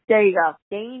 Yeah, there you go.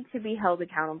 They need to be held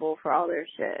accountable for all their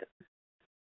shit.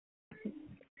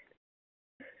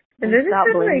 And this stop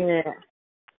blaming it.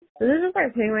 This is just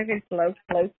like playing like a slow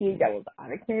key that was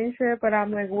out of shit, but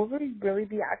I'm like, would we really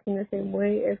be acting the same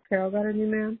way if Carol got a new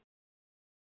man?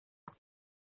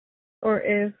 Or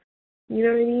if, you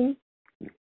know what I mean?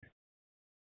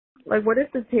 Like, what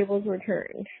if the tables were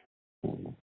turned?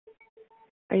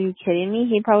 Are you kidding me?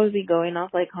 He'd probably be going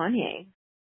off like Kanye.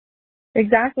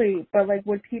 Exactly, but like,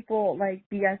 would people like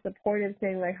be as supportive,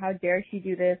 saying like, how dare she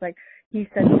do this? Like, he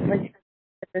said like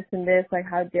this and this, like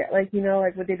how dare, like, you know,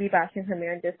 like, would they be bashing her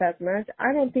man just as much?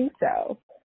 I don't think so.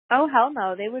 Oh hell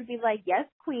no, they would be like, yes,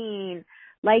 queen.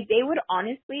 Like, they would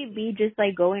honestly be just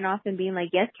like going off and being like,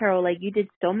 yes, Carol, like, you did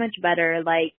so much better.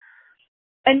 Like,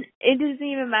 and it doesn't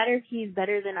even matter if he's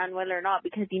better than Anuel or not,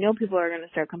 because you know people are gonna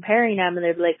start comparing him, and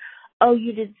they're like, oh,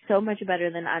 you did so much better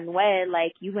than Anuel,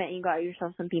 like, you went and got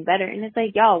yourself something better. And it's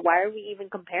like, y'all, why are we even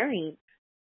comparing?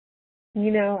 You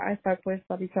know, I fuck with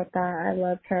Bobby Sota. I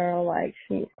love Carol. Like,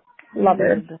 love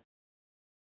her.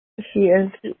 She is.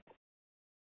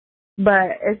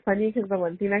 But it's funny because the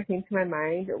one thing that came to my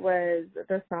mind was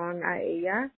the song A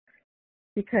Ella.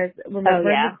 Because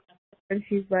remember when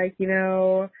she's like, you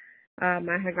know, I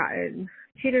had gotten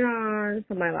cheated on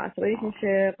from my last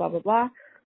relationship, blah, blah, blah.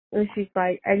 And she's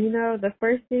like, and you know, the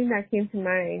first thing that came to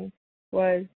mind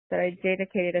was that I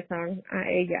dedicated a song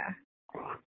A Ella.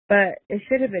 But it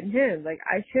should have been him. Like,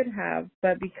 I should have,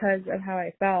 but because of how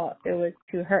I felt, it was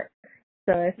to her.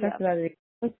 So I stuck about it.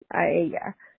 A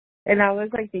Ella. And I was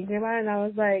like thinking about it, and I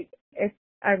was like, it's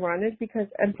ironic because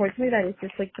unfortunately that is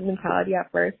just like the mentality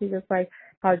at first. It's just like,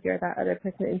 how dare that other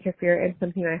person interfere in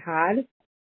something I had?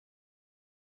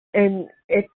 And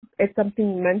it's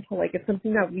something mental, like it's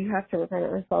something that we have to work on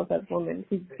ourselves as women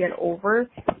to get over,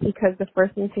 because the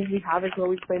first instinct we have is we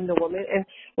always blame the woman. And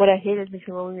what I hate is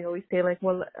the women, we always say like,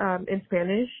 well, in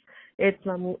Spanish, it's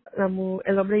el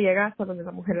hombre llega hasta donde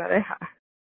la mujer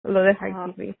lo deja,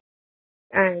 excuse me.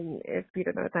 And if you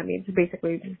don't know what that means, it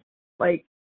basically just like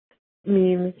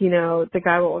means, you know, the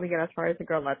guy will only get as far as the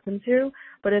girl lets him to.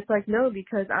 But it's like, no,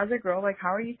 because as a girl, like,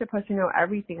 how are you supposed to know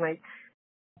everything? Like,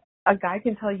 a guy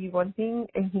can tell you one thing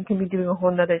and he can be doing a whole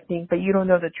nother thing, but you don't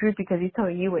know the truth because he's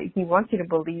telling you what he wants you to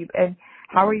believe. And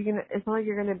how are you gonna, it's not like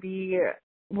you're gonna be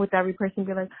with every person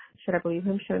be like, should I believe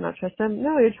him, should I not trust him?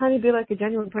 No, you're trying to be like a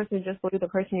genuine person and just believe the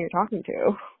person you're talking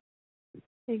to.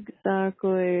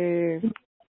 Exactly.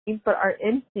 But our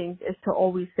instinct is to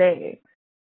always say,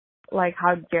 like,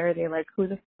 how dare they, like, who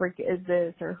the frick is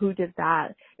this, or who did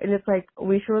that? And it's like,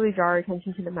 we should really draw our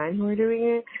attention to the men who are doing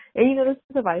it. And, you know, this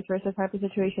is a vice versa type of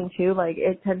situation, too. Like,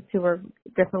 it tends to work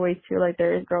different ways, too. Like,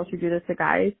 there is girls who do this to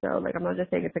guys, so, like, I'm not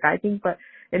just saying it's a guy thing, but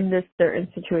in this certain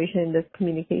situation, this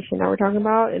communication that we're talking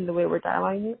about, and the way we're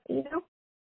dialing it, you know?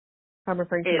 I'm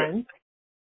referring to men.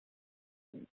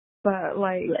 But,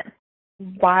 like,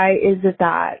 why is it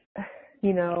that,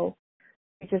 you know,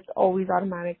 just always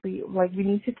automatically, like, we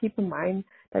need to keep in mind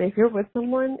that if you're with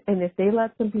someone and if they let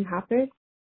something happen,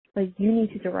 like, you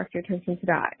need to direct your attention to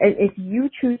that. And if you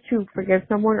choose to forgive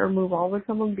someone or move on with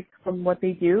someone from what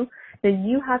they do, then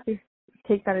you have to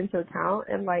take that into account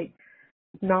and, like,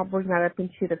 not bring that up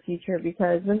into the future,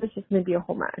 because then it's just going to be a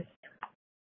whole mess.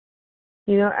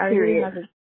 You know, everybody has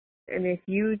a, and if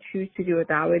you choose to do it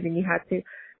that way, then you have to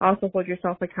also hold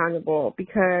yourself accountable,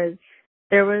 because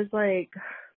there was, like,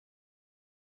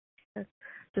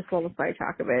 just a little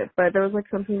sidetrack of it, but there was like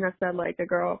something that said like a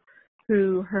girl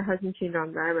who her husband cheated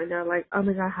on them, and they're like, oh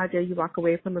my god, how dare you walk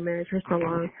away from a marriage for so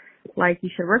long, like you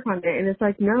should work on it. And it's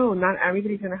like, no, not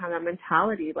everybody's gonna have that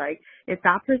mentality. Like, if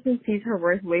that person sees her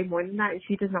worth way more than that and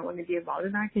she does not want to be involved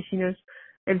in that because she knows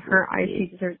in her eyes she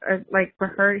deserves, or like for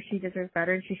her she deserves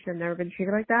better and she should have never been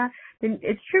treated like that, then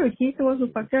it's true, he's the one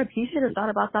who fucked up. He should have thought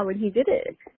about that when he did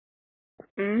it.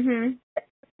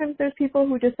 Sometimes there's people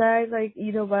who decide, like,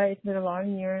 you know what, it's been a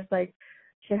long years, like,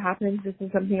 shit happens, this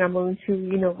is something I'm willing to,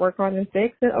 you know, work on and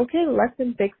fix. Then okay, let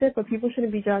them fix it, but people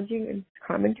shouldn't be judging and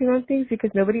commenting on things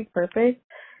because nobody's perfect.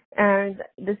 And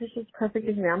this is just perfect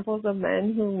examples of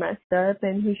men who messed up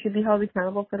and who should be held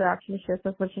accountable for their actions just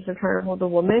as much as they're trying to hold the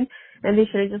woman. And they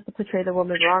shouldn't just portray the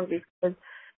woman wrong, because,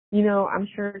 you know, I'm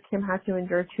sure Kim had to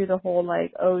endure too the whole,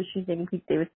 like, oh, she's dating Pete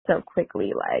Davidson so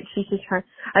quickly. Like, she's just trying,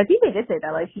 I think they did say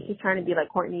that, like, she's just trying to be like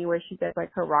Courtney, where she gets,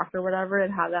 like, her rock or whatever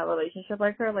and have that relationship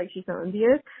like her, like, she's so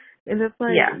envious. And it's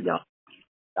like, y'all,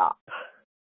 stop.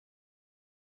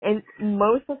 And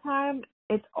most of the time,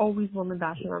 it's always woman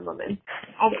bashing on women.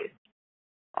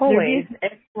 Always.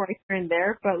 There's right here and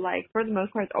there, but, like, for the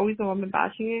most part, it's always a woman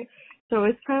bashing it. So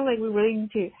it's kind of like we really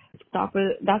need to stop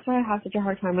it. That's why I have such a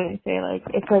hard time when I say, like,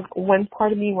 it's like one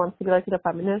part of me wants to be like a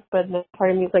feminist, but another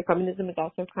part of me is like feminism is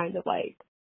also kind of like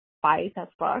biased as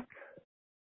fuck.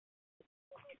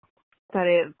 That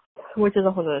is, which is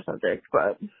a whole other subject,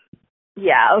 but.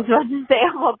 Yeah, I was about to say,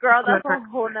 oh girl, that's a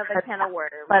whole nother can of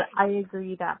worms. But I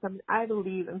agree that I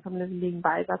believe in feminism being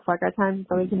biased as fuck at times.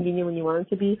 It's only convenient when you want it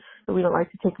to be, and we don't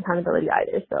like to take accountability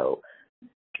either, so.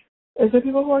 Is there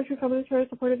people who are true feminists who are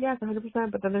supportive? Yes,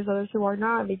 100%. But then there's others who are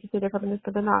not. They just say they're feminists,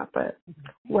 but they're not. But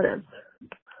whatever.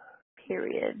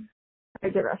 Period. I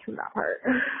digress from that part.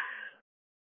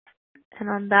 And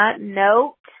on that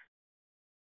note,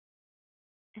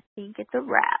 I think it's a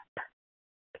wrap.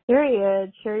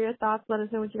 Period. Share your thoughts. Let us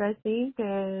know what you guys think.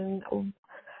 And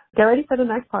get ready for the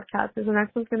next podcast. Because the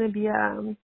next one's going to be,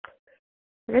 I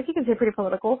guess you can say pretty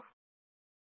political.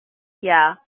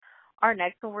 Yeah. Our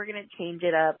next one, we're going to change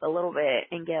it up a little bit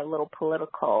and get a little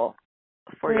political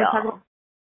for y'all.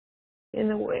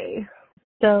 In a way.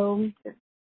 So,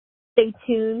 stay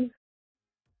tuned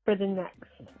for the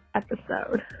next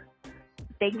episode.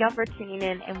 Thank y'all for tuning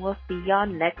in, and we'll see y'all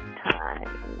next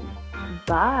time.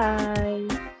 Bye.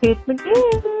 Peace,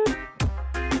 McGee.